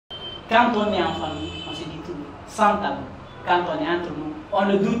Quand on est en famille, on se dit tout, sans tabou. Quand on est entre nous, on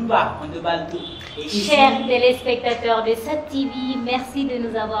ne doute pas, on déballe tout. Et ici, chers téléspectateurs de cette TV, merci de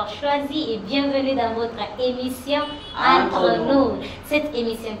nous avoir choisis et bienvenue dans votre émission Entre nous. Cette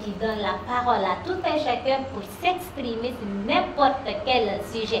émission qui donne la parole à tout un chacun pour s'exprimer sur n'importe quel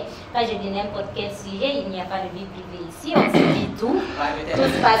sujet. Quand je dis n'importe quel sujet, il n'y a pas de vie privée ici, on se dit tout. Tout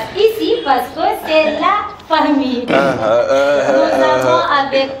se passe ici parce que c'est la famille. Nous avons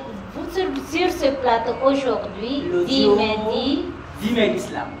avec sur ce plateau aujourd'hui, Dîmes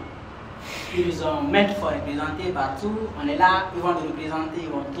d'Islam. Ils ont maintes fois représenté partout. On est là, ils vont nous représenter, ils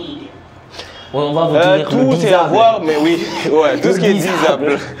vont tout nous dire. Ouais, on va vous dire tout est à voir, mais oui, ouais, tout ce qui est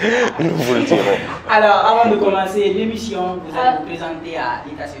disable, nous vous le dirons. Alors, avant de commencer l'émission, vous allez vous présenter à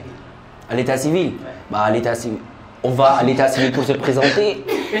l'état civil. À l'état civil? Ouais. Bah, à l'état civil. On va à l'état civil pour se présenter.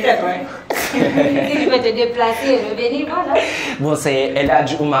 Peut-être, oui. Si tu veux te déplacer et revenir, voilà. Bon, c'est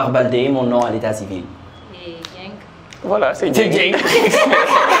Eladj Oumar Baldé, mon nom à l'état civil. Et Genk. Voilà, c'est C'est Dieng. Dieng.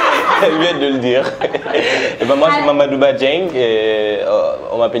 Elle vient de le dire. Et ben moi, c'est Mamadouba Dieng,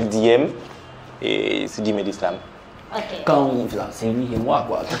 on m'appelle Diem, et c'est Dîmes d'Islam. Ok. Quand c'est lui et moi,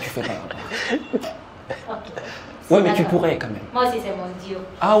 quoi. Toi, tu fais rien. Ok. Ouais, mais tu D'accord. pourrais quand même. Moi aussi, c'est mon duo.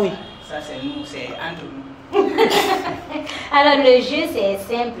 Ah oui. Ça, c'est nous, c'est entre nous. Alors, le jeu, c'est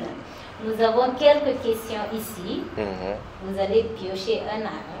simple. Nous avons quelques questions ici. Vous allez piocher un à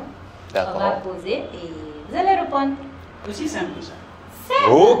un. D'accord. On va poser et vous allez répondre. Aussi simple que ça.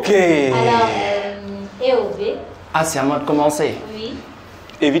 Simple. Ok. Alors, et au B, Ah, c'est à moi de commencer. oui.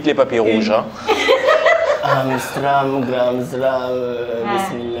 Évite les papiers rouges, hein. Amstram, Gramsram, Ma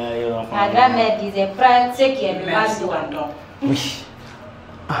Bismillahirrahmanirrahim. grand-mère disait prends ce qui est le Merci, mal droit. Anton. Oui.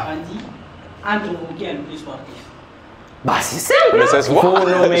 On dit, entre vous, qui est le plus sportif? Bah, c'est simple. Mais ça se Il faut voit.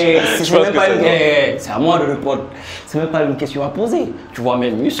 nommer. Je C'est pense même que pas ça une. se voit. C'est à moi de répondre. C'est même pas une question à poser. Tu vois mes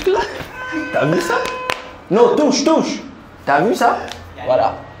muscles? T'as vu ça? Non, touche, touche. T'as vu ça?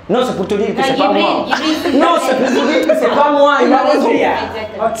 Voilà. Non, c'est pour te dire que Non, c'est pas Gibril, moi. Gibril, Non, c'est pour te dire que c'est pas moi. Il m'a raison.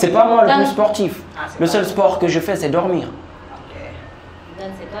 Exactement. C'est pas moi le Donc- plus sportif. Ah, c'est Le pas seul toi. sport que je fais, c'est dormir. Ok. Donc,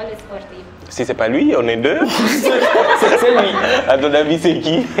 c'est toi le sportif. Si c'est pas lui, on est deux. C'est lui. À ton avis, c'est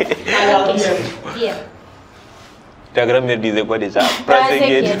qui? Alors, Ok. Diem. Bien. Ta grand-mère disait quoi déjà? Prends ce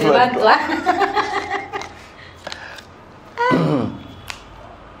qui est devant toi.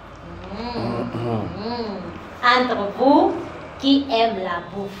 Entre vous, qui aime la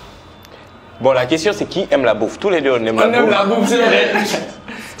bouffe? Bon, la question c'est qui aime la bouffe? Tous les deux on aime la bouffe. bouffe, c'est vrai.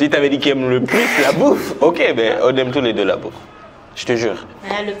 Si t'avais dit qui aime le plus la bouffe, ok, ben on aime tous les deux la bouffe. Je te jure.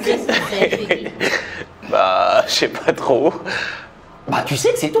 Le plus, c'est celui. Bah, je sais pas trop. Bah, tu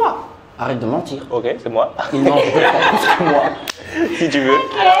sais que c'est toi. Arrête de mentir. Ok, c'est moi. Il mange deux fois plus que moi. Si tu veux.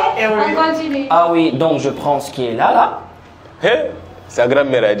 Ok, on continue. Ah oui, donc je prends ce qui est là. Hein? Sa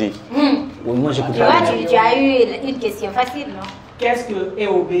grand-mère a dit. Oui, moi j'écoute Tu pas. vois, tu as eu une question facile, non? Qu'est-ce que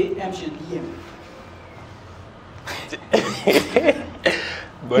EOB aime chez Diem?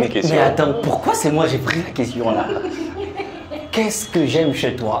 Bonne question. Mais attends, pourquoi c'est moi j'ai pris la question là? Qu'est-ce que j'aime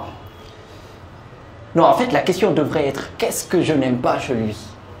chez toi? Non, en fait, la question devrait être qu'est-ce que je n'aime pas chez lui?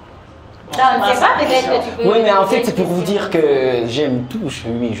 Non, on ne sait pas, peut-être que tu peux. Oui, mais en fait, c'est pour vous dire que j'aime tout chez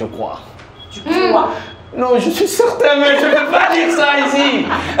lui, je crois. Tu crois? Non, je suis certain, mais je ne peux pas dire ça ici.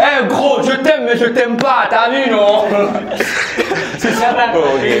 Eh gros, je t'aime, mais je t'aime pas, t'as vu, non? C'est ça, là.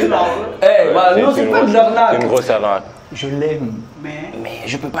 Ok. Eh, bah, non, c'est pas de C'est l'arnaque. une grosse arnaque. Je l'aime, Mais, mais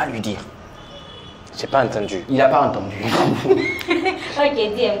je peux pas lui dire. J'ai pas entendu. Il a pas entendu.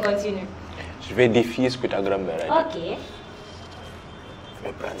 Ok, Diem, continue. Je vais défier ce que ta grand-mère a dit. Ok. Je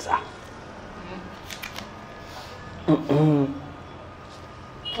vais prendre ça.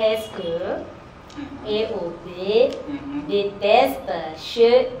 Qu'est-ce que EOB déteste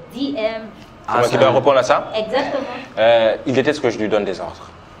chez Diem? C'est moi qui dois répondre à ça? Exactement. Il déteste que je lui donne des ordres.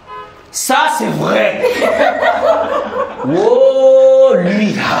 Ça, c'est vrai. Oh,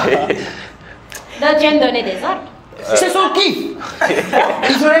 lui là. Donc, tu viens de donner des ordres? C'est son kiff.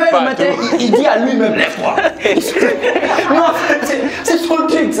 Il se réveille le matin, il dit à lui-même, lève-toi. Non, c'est son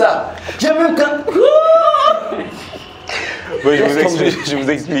truc ça. J'aime même quand... Oui, je vous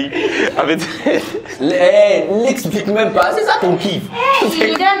explique. En fait, L'explique même pas, c'est ça ton kiff. Il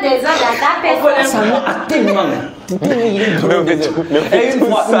donne des ordres à ta personne. Ça m'a tellement... Il est drôle. Mais Et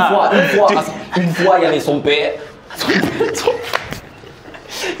une fois, il y avait son père.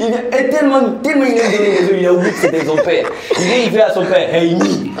 Il est tellement il aime donner des œufs, il a oublié que c'était son père. Il fait à son père, hey me.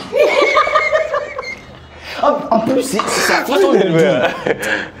 En plus, c'est sa façon de le dire.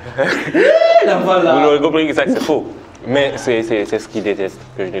 La voilà. vous l'aurez compris que ça c'est faux. Mais c'est ce qu'il déteste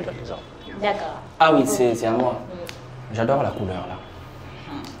que je lui donne des ordres. D'accord. Ah oui, c'est à moi. J'adore la couleur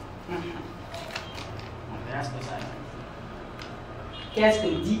là. On verra ce que ça donne. Qu'est-ce que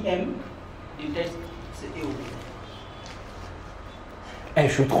deuxième du texte c'était où? Eh,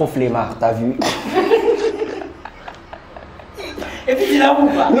 je suis trop flemmard, t'as vu? Et puis tu l'avoues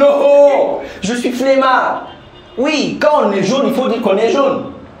pas? Non! Je suis flemmard! Oui, quand on est jaune, il faut dire qu'on est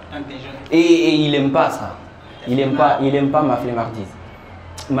jaune. Donc t'es jeune. Et il aime pas ça. Il aime pas ma flemmardise.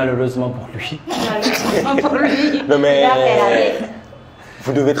 Malheureusement pour lui. Malheureusement pour lui. Non, mais- Il a fait la lettre.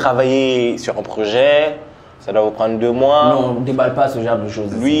 Vous devez travailler sur un projet, ça doit vous prendre 2 mois. Non, on ne déballe pas ce genre de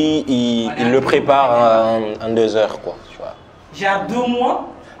choses. Lui, il le prépare en 2 heures, quoi. Tu vois. J'ai 2 mois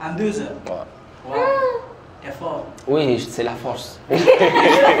en 2 heures. Ouais. Wow. T'es fort. Oui, c'est la force. Bon,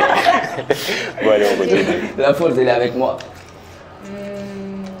 allez, on continue. La force, elle est avec moi.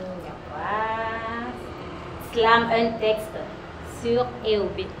 Slam un texte sur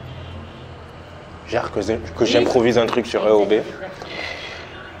EOB. Genre que j'improvise un truc sur EOB.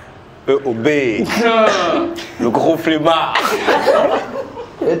 EOB, le gros flemmard.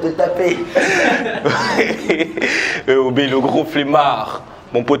 Je vais te taper. EOB, le gros flemmard.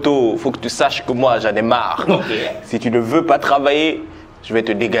 Mon poteau, faut que tu saches que moi, j'en ai marre. Si tu ne veux pas travailler, je vais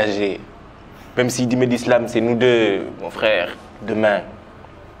te dégager. Même si d'islam, c'est nous deux, mon frère, demain,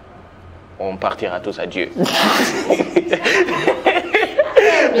 on partira tous à Dieu. Non,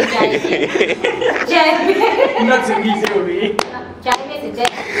 c'est oui, c'est oui.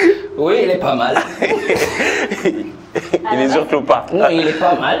 Oui, il est pas mal. Il est surtout pas. Non, il est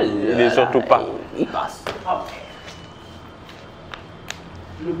pas mal. Il est surtout pas. Il passe. Ok.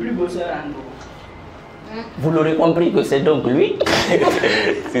 Le plus bosseur en gros. Vous l'aurez compris que c'est donc lui.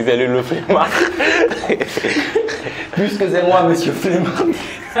 Si c'est le flemmard. Puisque c'est moi, monsieur Flemmard.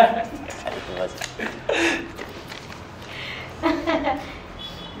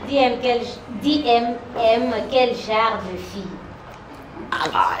 DM aime quel genre de fille? Ah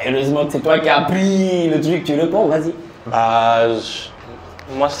bah, heureusement que c'est toi qui as pris le truc, tu réponds, vas-y. Bah,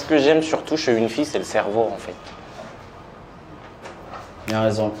 moi, ce que j'aime surtout chez une fille, c'est le cerveau, en fait. Il a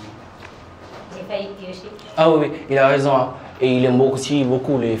raison. J'ai failli piocher. Ah oui, oui, il a raison. Hein. Et il aime aussi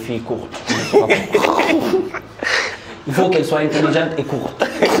beaucoup les filles courtes. Il faut qu'elles soient intelligentes et courtes.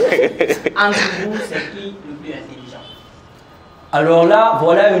 Entre vous, c'est qui le plus intelligent? Alors là,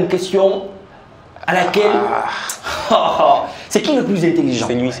 voilà une question à laquelle... c'est qui le plus intelligent?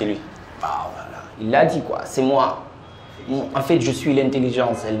 C'est lui, c'est lui. Ah voilà, il l'a dit quoi, c'est moi. En fait, je suis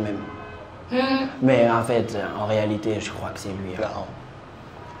l'intelligence elle-même. Mais en fait, en réalité, je crois que c'est lui. Hein. Non.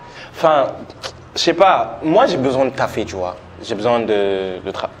 Enfin, je sais pas, moi j'ai besoin de taffer, tu vois. J'ai besoin de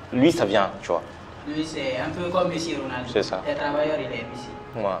travailler. Lui, ça vient, tu vois. Lui, c'est un peu comme Messi Ronaldo. C'est ça. Les travailleurs, il est Messi.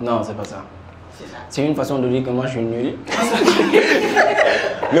 Moi. Non, c'est pas ça. C'est ça. C'est une façon de dire que moi je suis nul.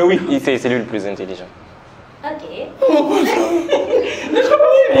 Mais oui, c'est lui le plus intelligent. Ok. C'est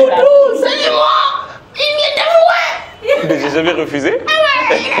moi! Il vient d'avouer! Mais j'ai jamais refusé.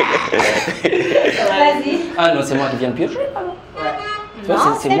 Vas-y. Ah non, c'est moi qui viens de piocher. Alors. Ouais. Tu vois, Non,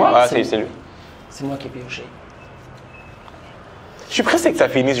 c'est c'est moi. Ah, c'est lui. C'est moi qui ai pioché. Je suis pressé que ça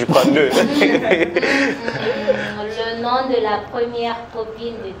finisse, je prends 2. Le nom de la première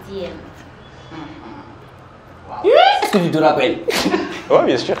copine de DM. Est-ce que tu te rappelles? Ouais,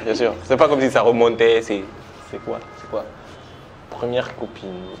 bien sûr, bien sûr. C'est pas comme si ça remontait, c'est quoi? C'est quoi? Première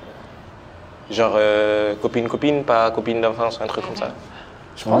copine. Genre copine, pas copine d'enfance, un truc comme ça.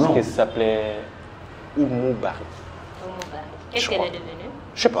 Je pense non. qu'elle s'appelait Oumou Barry. Qu'est-ce Je qu'elle crois. est devenue?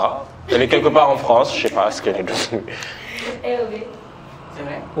 Je sais pas. Elle est quelque part en France, je sais pas ce qu'elle est devenue. EOB. C'est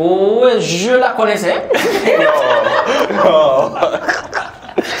vrai? Ouais, je la connaissais. Non.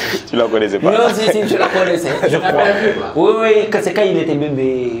 Tu la connaissais pas? Non, si, je la connaissais, je crois. Oui, oui, c'est quand il était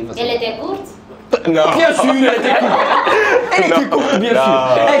bébé. Elle était courte? Non. Bien sûr, elle était courte. Elle était courte, bien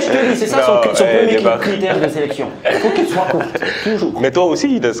sûr. Eh, je te dis, c'est ça son premier critère de sélection. Il faut qu'elle soit courte, toujours. Mais toi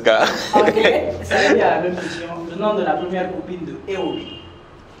aussi, dans ce cas. Ok. Ça veut dire la même question. Le nom de la première copine de EOB.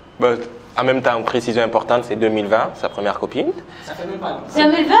 Bah, en même temps, précision importante, c'est 2020, sa première copine. Ça fait même pas longtemps.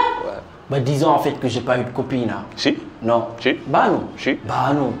 2020? Bah, disons en fait que j'ai pas eu de copine. Hein. Si? Non. Si? Bah non. Si?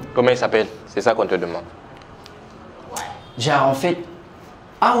 Bah non. Comment elle s'appelle? C'est ça qu'on te demande. Genre en fait.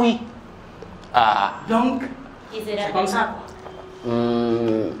 Ah oui. Ah. Donc, Il se c'est rappelle comme ça.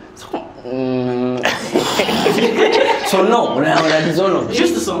 Son nom, on a dit son nom.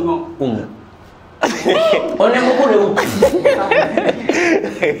 Juste son nom. Oumou. On aime beaucoup le Oumou.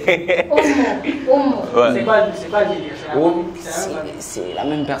 Omo. Ouais. C'est quoi le délire? C'est la Oumou, même- c'est la même famille. c'est la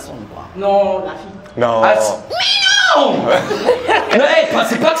même personne quoi. Non, la fille. Non. Ah, non. Non,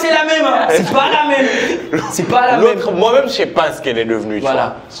 c'est pas que c'est la même. Hein. C'est pas la même. C'est pas la même. L'autre, moi-même, je sais pas ce qu'elle est devenue. tu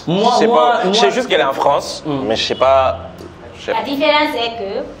Voilà. vois. Moi, je sais pas. moi- Je sais juste qu'elle est en France, mais je sais pas chef. La différence est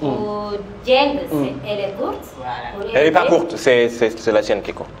que pour Jeng, elle est courte. Voilà. Pour Elle n'est pas Hervé, courte, c'est la sienne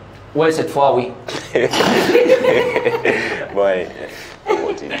qui est courte. Ouais, cette fois, oui. Bon, allez.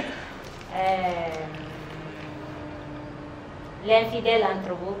 L'infidèle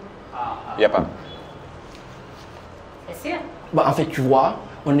entre vous, Il n'y a pas. c'est sûr. Bah, en fait, tu vois,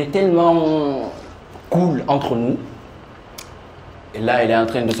 on est tellement cool entre nous. Et là, elle est en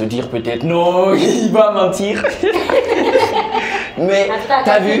train de se dire peut-être non, il va mentir. Mais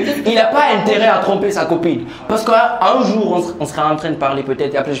t'as vu, il n'a pas intérêt à tromper sa copine. Parce qu'un jour, on sera en train de parler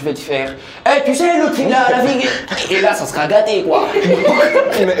peut-être, et après je vais te faire hey, tu sais, l'autre il a la vie. Et là, ça sera gâté quoi.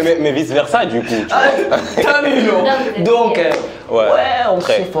 mais vice versa, du coup. Tu vois. T'as vu, non? Donc, Ouais, on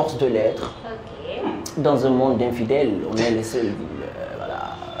très. s'efforce de l'être. Ok. Dans un monde d'infidèles, on est les seuls. Voilà.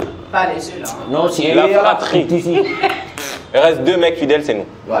 Pas les seuls. Hein. Non, si La fratrie. ici. Il reste 2 mecs fidèles, c'est nous.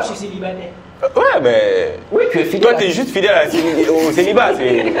 Moi, je suis célibataire. Ouais, mais. Oui, tu es fidèle. Toi, t'es juste fidèle au célibat.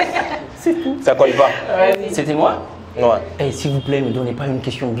 C'est tout. Ça compte pas. C'était moi? Ouais. Eh, s'il vous plaît, ne donnez pas une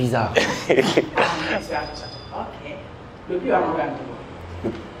question bizarre. Ok. Le plus arrogant de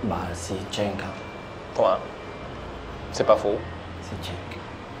moi. Bah, c'est Cenk. Ouais. C'est pas faux. C'est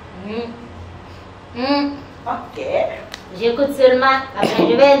Cenk. Ok. J'écoute seulement, après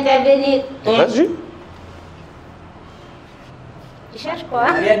je vais intervenir. Vas-y. Tu cherches quoi?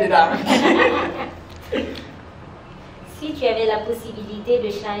 Rien dedans. Si tu avais la possibilité de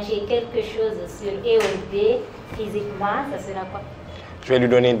changer quelque chose sur EOB physiquement, ça serait quoi? Je vais lui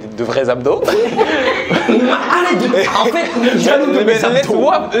donner de vrais abdos. Arrête de... En fait, jaloux de mes abdos.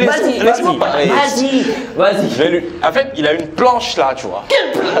 Laisse-moi Vas-y, parler. Vas-y. En fait, il a une planche là, tu vois.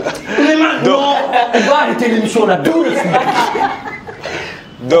 Mais maintenant, on va arrêter l'émission là.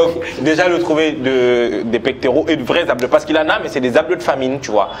 Donc, déjà, le trouver des pectoraux et de vrais abdos. Parce qu'il en a, mais c'est des abdos de famine, tu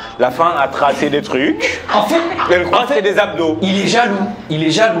vois. La femme a tracé des trucs. En fait, Elle croit que c'est des abdos. il est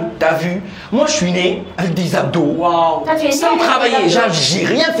jaloux, t'as vu? Moi, je suis né avec des abdos. Waouh. Toi, tu es Sans né avec travailler, des abdos. j'ai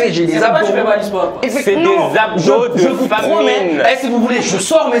rien fait, j'ai des C'est pourquoi abdos. tu fais pas du sport, quoi. C'est Non, des abdos de je vous promets, famine. si vous voulez, je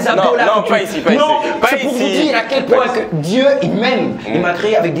sors mes abdos Non, là. non, que pas tu- ici, pas non, ici, pas c'est pour vous ici. dire à quel point que Dieu, il m'aime. Il m'a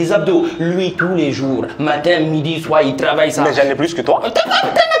créé avec des abdos. Lui, tous les jours, matin, midi, soir, il travaille ça. Mais j'en ai plus que toi.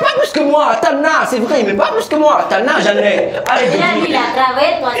 T'en as pas plus que moi, t'en as, c'est vrai, mais pas plus que moi. T'en as, j'en ai. Arrête de Là, dire. il a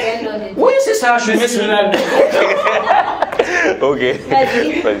travaillé, toi, c'est un donné. Oui, c'est ça, je suis national. Ok.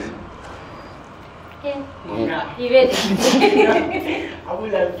 Vas-y. Vas-y. Ok. Il veut dire. À vous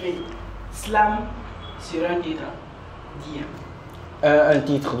la vie. Slam sur un titre. Diem. Un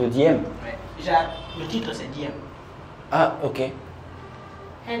titre de diem. Ouais. Genre, le titre c'est Diem. Ah, ok.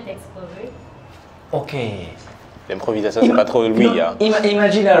 Un texte pour lui. Ok. L'improvisation, c'est pas trop lui. Non, Hein.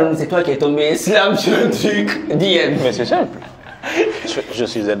 Imagine, Aaron, c'est toi qui es tombé slam sur un truc diem. Mais c'est simple. Je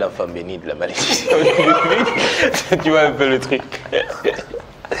suis un enfant béni de la malédiction. Tu vois un peu le truc.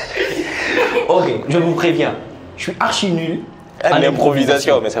 Ok, je vous préviens, je suis archi nul. à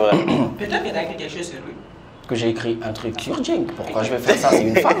L'improvisation, mais c'est vrai. Peut-être que tu as écrit quelque chose sur lui. Que j'ai écrit un truc sur Cenk. Pourquoi je vais faire ça? C'est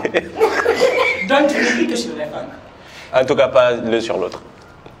une femme. Donc tu n'écris que sur les femmes. En tout cas, pas l'un sur l'autre.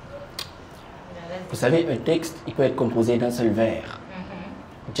 Vous savez, un texte, il peut être composé d'un seul vers.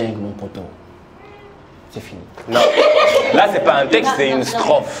 Cenk, mon poteau. C'est fini. Non. Là, c'est pas un texte, c'est une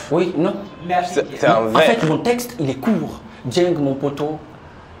strophe. Oui, non. Merci. C'est un En vers. fait, mon texte, il est court. Cenk, mon poteau.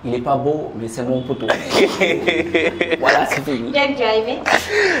 Il est pas beau, mais c'est mon poteau. Voilà, c'est fini. Bien que tu as aimé.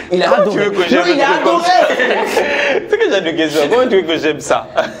 Il a Tu adoré. veux que j'aime Non, il un a truc comme adoré. ça? C'est que j'ai deux questions. Comment tu veux que j'aime ça?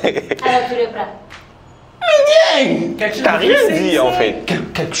 Alors, tu le prends. Cenk. Quelque chose T'as de rien plus dit en fait.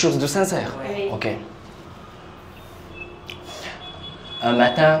 Quelque chose de sincère. Oui. Ok. Un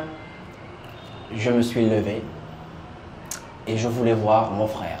matin, je me suis levé et je voulais voir mon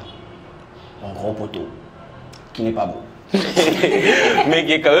frère, mon gros poteau, qui n'est pas beau. Mais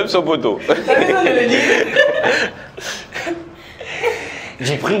qui est quand même son poteau.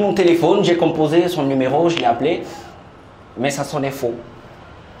 J'ai pris mon téléphone, j'ai composé son numéro, je l'ai appelé, mais ça sonnait faux.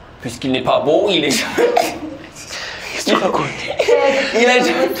 Puisqu'il n'est pas beau, il est... Qu'est-ce que tu racontes?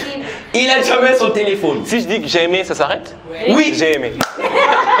 Il a jamais son téléphone. Si je dis que j'ai aimé, ça s'arrête? Oui. J'ai aimé.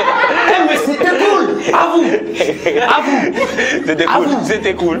 Eh, mais c'était cool. À vous. À vous. C'était À cool. vous.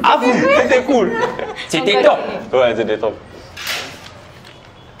 C'était cool. À vous. C'était cool. C'était top. Ouais, c'était top.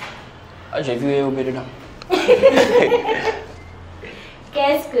 Ah, j'ai vu EOB dedans.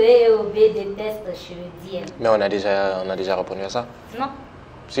 Qu'est-ce que EOB déteste chez le Diem? Mais on a déjà répondu à ça. Non?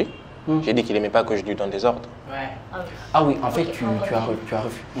 Si. J'ai dit qu'il aimait pas que je lui donne des ordres. Ouais. Ah oui. Ah oui, en fait, tu as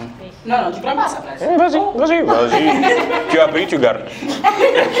revu. Non, non, tu prends pas sa place. Vas-y. Tu as pris, tu gardes.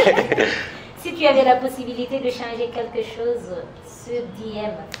 Si tu avais la possibilité de changer quelque chose sur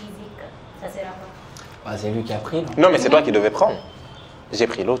Diem physique, ça serait quoi? Bah, c'est lui qui a pris, non? Non, mais c'est toi qui devais prendre. J'ai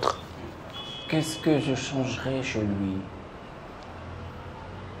pris l'autre. Qu'est-ce que je changerais chez lui?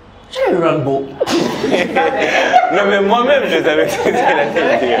 J'ai eu un beau. Non, mais moi-même, je savais que c'était la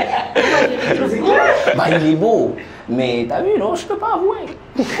télé. Bah, il est beau. Mais t'as vu, non, je peux pas avouer.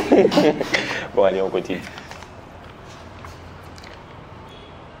 Bon, allez, on continue.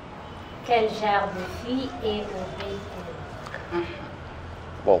 Quel genre de fille est obéie?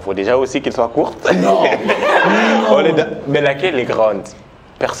 Bon, faut déjà aussi qu'elle soit courte. Non. Mais laquelle est grande?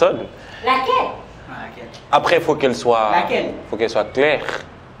 Personne. Laquelle? Laquelle? Après, faut qu'elle soit. Laquelle? Faut qu'elle soit claire.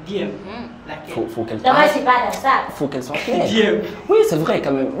 Deuxième. Laquelle? Faut qu'elle Non, moi, je suis pas dans ça. Faut qu'elle soit claire. Deuxième. Oui, c'est vrai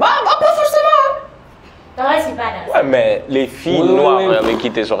quand même. Bah, pas forcément. Non, moi, je suis pas dans ça. Ouais, mais les filles Oui, noires oui. avec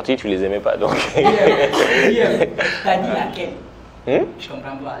qui t'es sorti, tu les aimais pas, donc. Deuxième. T'as dit laquelle? Hum? Je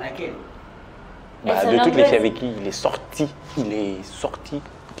comprends pas. Laquelle? Bah, Elles sont de toutes les nombreuses. filles avec qui il est sorti,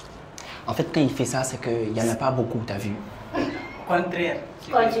 En fait, quand il fait ça, c'est qu'il n'y en a pas beaucoup, t'as vu. Au contraire.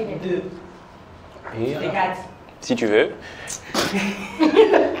 c'est Continue. Deux. Et, Regarde. si tu veux.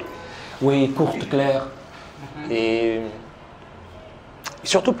 oui, courte, claire. Et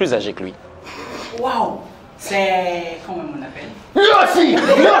surtout plus âgé que lui. Waouh. C'est. Comment on appelle? Lui aussi,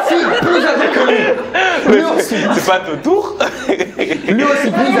 plus âgé que lui. Lui aussi, C'est pas ton tour? lui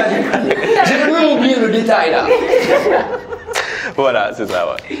aussi, plus âgé que lui. J'ai même oublié le détail là. Voilà, c'est ça,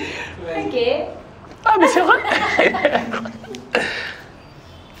 ouais. Ok. Ah, mais c'est vrai.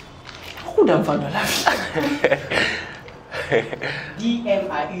 Beaucoup d'enfants dans la vie. deuxième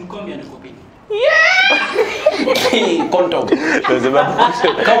a eu combien de copines? Content. Je sais pas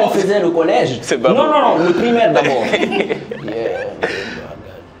pourquoi. Quand on faisait le collège. C'est pas non, bon. non, le primaire d'abord.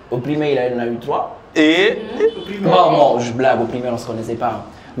 Au primaire, il en a eu 3. Et Au primaire. Bon, je blague, au primaire, on se connaissait pas.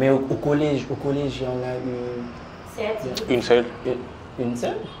 Mais au collège, il y en a eu C'est une seule. une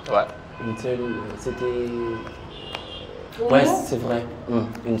seule. Ouais. Une seule, c'était. Ouais, c'est vrai.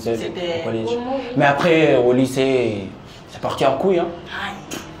 Une seule C'était au collège. au mot, oui. Mais après, au lycée, c'est parti en couille. Hein.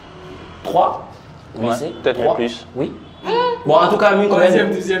 Aïe. 3 au Ouais, lycée. peut-être même 3. plus. Oui. Bon, en tout cas, lui, quand Troisième,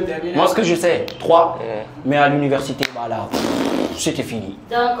 même. deuxième, terminale. Moi, ce que je sais, 3. Ouais. Mais à l'université, voilà, c'était fini.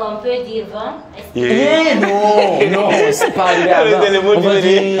 Donc, on peut dire 20. Est-ce que- Eh non, c'est pas arrivé à 20. C'est le mot On va du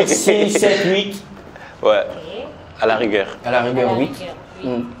dire 6, 7, 8. Ouais, Ok. à la rigueur. À la rigueur, À la 8. rigueur,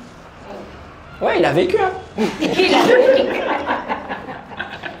 oui. Ouais, il a vécu, hein. Il a vécu.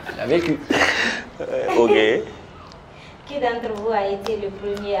 Il a vécu. Ok. Qui d'entre vous a été le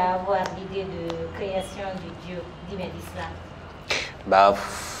premier à avoir l'idée de création du Dieu, d'Ibn Islam? Bah,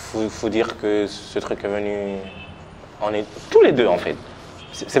 faut dire que ce truc est venu. On est tous les deux en fait.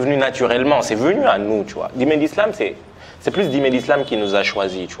 C'est venu naturellement, c'est venu à nous, tu vois. D'Ibn l'Islam, c'est plus d'Ibn l'Islam qui nous a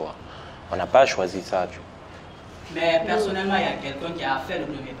choisis, tu vois. On n'a pas choisi ça, tu vois. Mais personnellement, il y a quelqu'un qui a fait le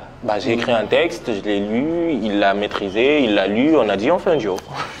premier pas. Bah, j'ai écrit un texte, je l'ai lu, il l'a maîtrisé, il l'a lu, on a dit on fait un duo. Donc,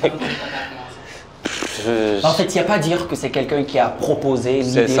 on a commencé. En fait, il n'y a pas à dire que c'est quelqu'un qui a proposé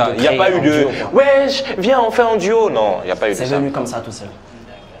C'est l'idée ça, de il n'y a créer pas eu un de duo, quoi. wesh, viens on fait un duo, non, il n'y a pas eu de C'est ça. venu comme ça tout seul.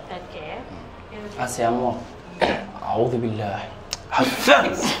 Ok. Ah, c'est à moi. A'udhu billah. Enfin,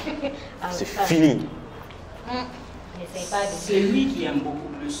 c'est Enfin. fini. N'essaye pas de C'est lui qui aime beaucoup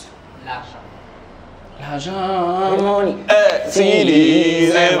plus l'argent. L'argent, money. Si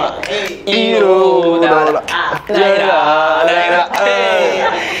disema,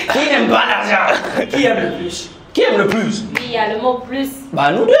 Qui n'aime pas l'argent? Qui aime le plus? Qui aime le plus? Oui, il y a le mot plus.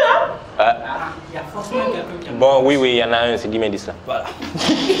 Bah, nous deux, hein. Ah, il y a forcément quelqu'un qui aime Bon, oui, il y en a un, c'est d'Ibn l'Islam. Voilà.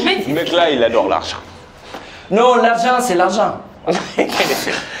 Le mec là, il adore l'argent. Non, l'argent, c'est l'argent.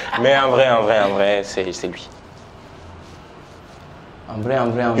 Mais en vrai, c'est lui. En vrai.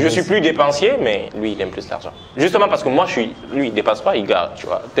 Je suis plus dépensier, mais lui, il aime plus l'argent. Justement parce que moi, lui, il dépasse pas, il garde, tu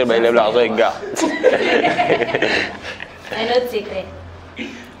vois. Tellement il aime l'argent, il garde. Un autre secret.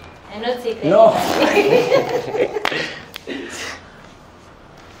 Un autre secret. Non.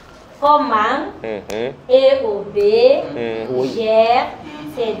 Comment Mhm. EOB Mhm. gère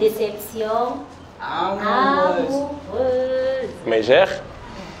ses déceptions amoureuse. amoureuses? Mais gère,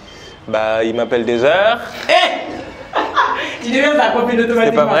 bah, il m'appelle des heures. Tu deviens sa copine C'est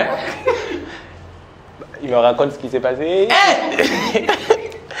automatiquement. pas vrai? Il me raconte ce qui s'est passé.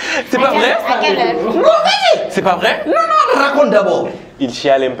 C'est pas vrai? À quelle heure? C'est pas vrai? Non, raconte d'abord. Il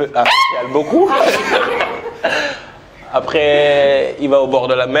chiale un peu, il chiale beaucoup. Après, il va au bord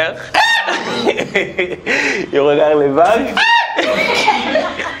de la mer. Il regarde les vagues.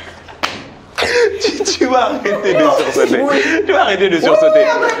 Tu vas arrêter de sursauter. Tu vas arrêter de sursauter.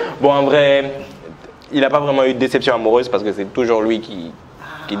 Bon, en vrai, il n'a pas vraiment eu de déception amoureuse parce que c'est toujours lui qui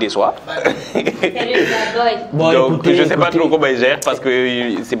qu'il déçoit. C'est lui qui a Bon, Donc, écoutez, je sais pas écoutez. trop comment il gère parce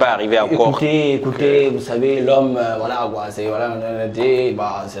que c'est pas arrivé encore. Écoutez, vous savez, l'homme, voilà, quoi, c'est, voilà,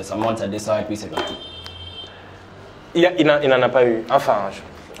 bah, ça monte, ça descend, et puis c'est parti. Il n'en a pas eu. Enfin,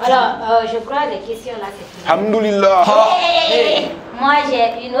 Alors, je crois que les questions là, c'est fini. Alhamdoulilah. Moi,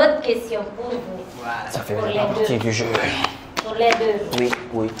 j'ai une autre question pour vous. Voilà. Ça fait Pour les partie deux. du jeu. Pour les deux. Oui,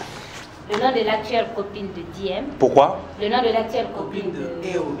 oui. Le nom de l'actuelle copine de diem. Pourquoi? Le nom de l'actuelle copine de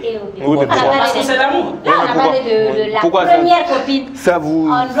EOD. EOD. Oui, mais On a pourquoi? parlé Parce que de- c'est l'amour. Là, on a parlé de la Pourquoi ça? première copine. Ça vous,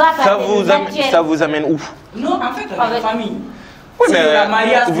 On doit parler des actuels. ça vous amène où? Non, en fait, la famille. Oui, C'est mais la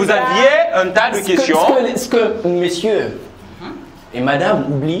mariage vous plus tard. aviez un tas de questions. Ce que messieurs et madame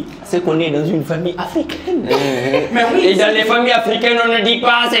oublient, c'est qu'on est dans une famille africaine. Mais oui, Et dans les familles africaines, on ne dit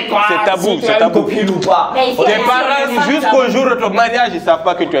pas c'est quoi, C'est tabou, si tu c'est as une tabou. copine ou pas. Mais ici, Tes on a- parents, jusqu'au jour de ton mariage, ils savent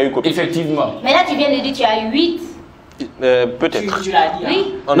pas que tu as eu copine. Effectivement. Mais là, tu viens de dire que tu as 8. Peut-être. tu l'as dit.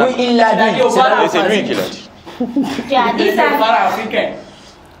 Oui, On a- Oui, il l'a Il a dit dit. au C'est dans la Et c'est lui phrase. qui l'a dit. tu as dit C'est ça. le parent africain.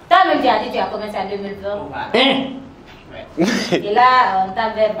 Toi-même, tu as dit que tu as commencé en 2020. Voilà. Hein? Et là, on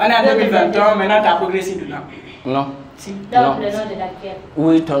t'avait. On est en 2021, maintenant tu as progressé dedans. Non. Si. Donc, Non. le nom de l'actuelle.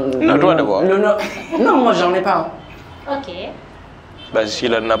 Oui, ton. Non, toi d'abord. Non, moi j'en ai pas. Ok. Bah,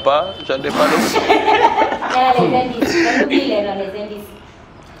 s'il n'en a pas, j'en ai pas d'autres. Et les indices. On oublie les noms, les indices.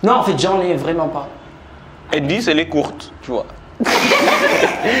 Non, en fait, j'en ai vraiment pas. Elle dit, elle est courte, tu vois.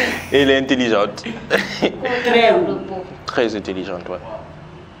 Et elle est intelligente. Très Couleur haut. de peau. Très intelligente, ouais.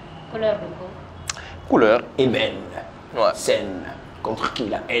 Couleur de peau. Couleur, Et belle, ouais. saine, contre qui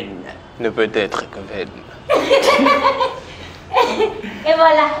la haine. Ne peut être que vaine. Et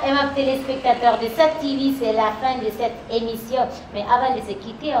voilà, et mes téléspectateurs de cette TV, c'est la fin de cette émission. Mais avant de se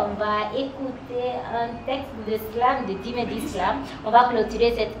quitter, on va écouter un texte de slam, de Dîme d'Islam. On va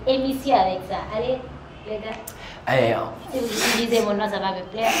clôturer cette émission avec ça. Allez, les gars, Eh, si vous utilisez mon nom, ça va me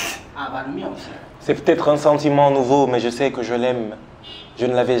plaire. Ah, bah, le mien aussi. C'est peut-être un sentiment nouveau, mais je sais que je l'aime. Je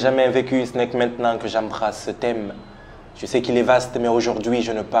ne l'avais jamais vécu, ce n'est que maintenant que j'embrasse ce thème. Je sais qu'il est vaste, mais aujourd'hui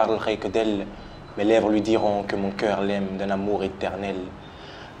je ne parlerai que d'elle. Mes lèvres lui diront que mon cœur l'aime d'un amour éternel.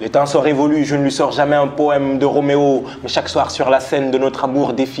 Les temps sont révolus, je ne lui sors jamais un poème de Roméo, mais chaque soir sur la scène de notre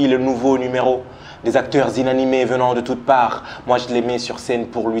amour défile un nouveau numéro. Des acteurs inanimés venant de toutes parts, moi je les mets sur scène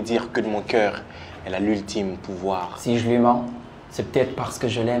pour lui dire que de mon cœur, elle a l'ultime pouvoir. si je lui mens, c'est peut-être parce que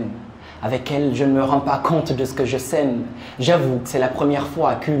je l'aime. Avec elle, je ne me rends pas compte de ce que je sème. J'avoue que c'est la première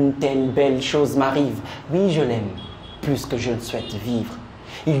fois qu'une telle belle chose m'arrive. Oui, je l'aime, plus que je le souhaite vivre.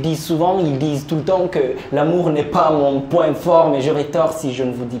 Ils disent souvent, ils disent tout le temps que l'amour n'est pas mon point fort, mais j'aurais tort si je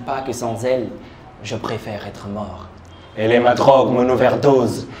ne vous dis pas que sans elle, je préfère être mort. Elle est ma drogue, mon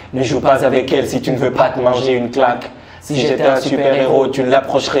overdose. Ne joue pas avec elle si tu ne veux pas te manger une claque. Si j'étais un super-héros, tu ne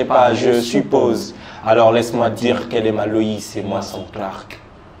l'approcherais pas, je suppose. Alors laisse-moi dire qu'elle est ma Loïs et moi son Clark.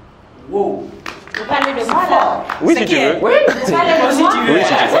 Wow. Vous parlez de moi là? Oui, C'est si tu qui, veux. hein? Oui, Vous parlez de Si moi? tu veux. Oui,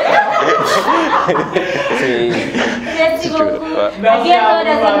 si tu veux. c'est... Merci Si tu veux, beaucoup. ouais. À bientôt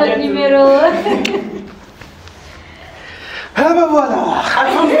dans un autre numéro. Ah bah voilà.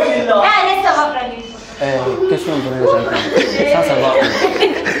 Alhamdulillah. Ah, laisse-moi prendre une photo. Question de ça va.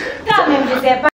 Quand même, je sais pas.